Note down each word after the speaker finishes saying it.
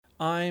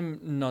I'm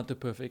not the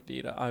perfect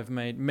leader. I've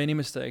made many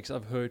mistakes.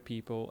 I've hurt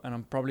people, and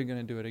I'm probably going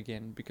to do it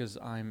again because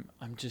I'm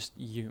just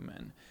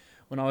human.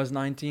 When I was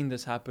 19,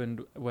 this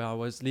happened where I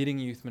was leading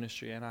youth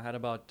ministry, and I had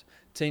about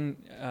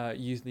 10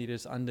 youth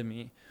leaders under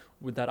me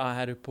with that I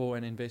had to pour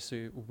and invest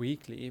to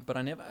weekly, but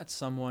I never had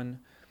someone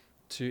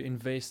to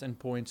invest and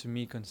pour into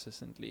me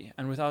consistently.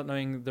 And without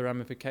knowing the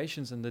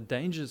ramifications and the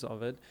dangers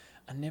of it,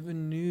 I never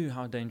knew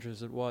how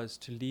dangerous it was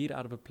to lead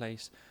out of a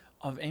place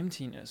of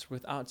emptiness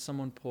without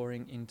someone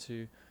pouring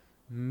into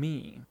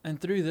me. And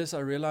through this,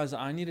 I realized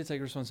that I need to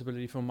take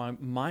responsibility for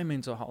my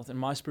mental health and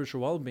my spiritual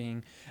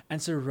well-being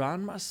and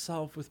surround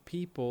myself with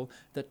people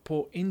that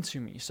pour into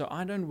me. So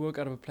I don't work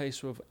out of a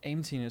place of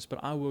emptiness,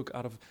 but I work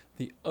out of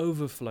the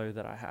overflow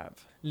that I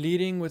have.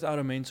 Leading without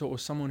a mentor or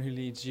someone who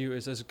leads you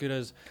is as good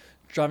as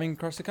driving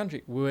across the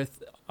country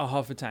with a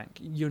half a tank.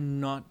 You're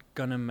not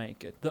gonna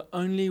make it. The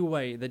only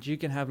way that you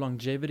can have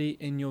longevity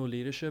in your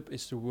leadership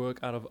is to work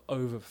out of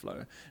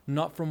overflow,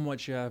 not from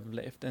what you have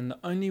left. And the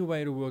only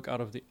way to work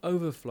out of the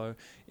overflow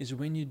is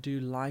when you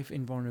do life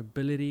in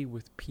vulnerability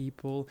with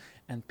people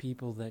and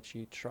people that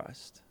you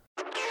trust.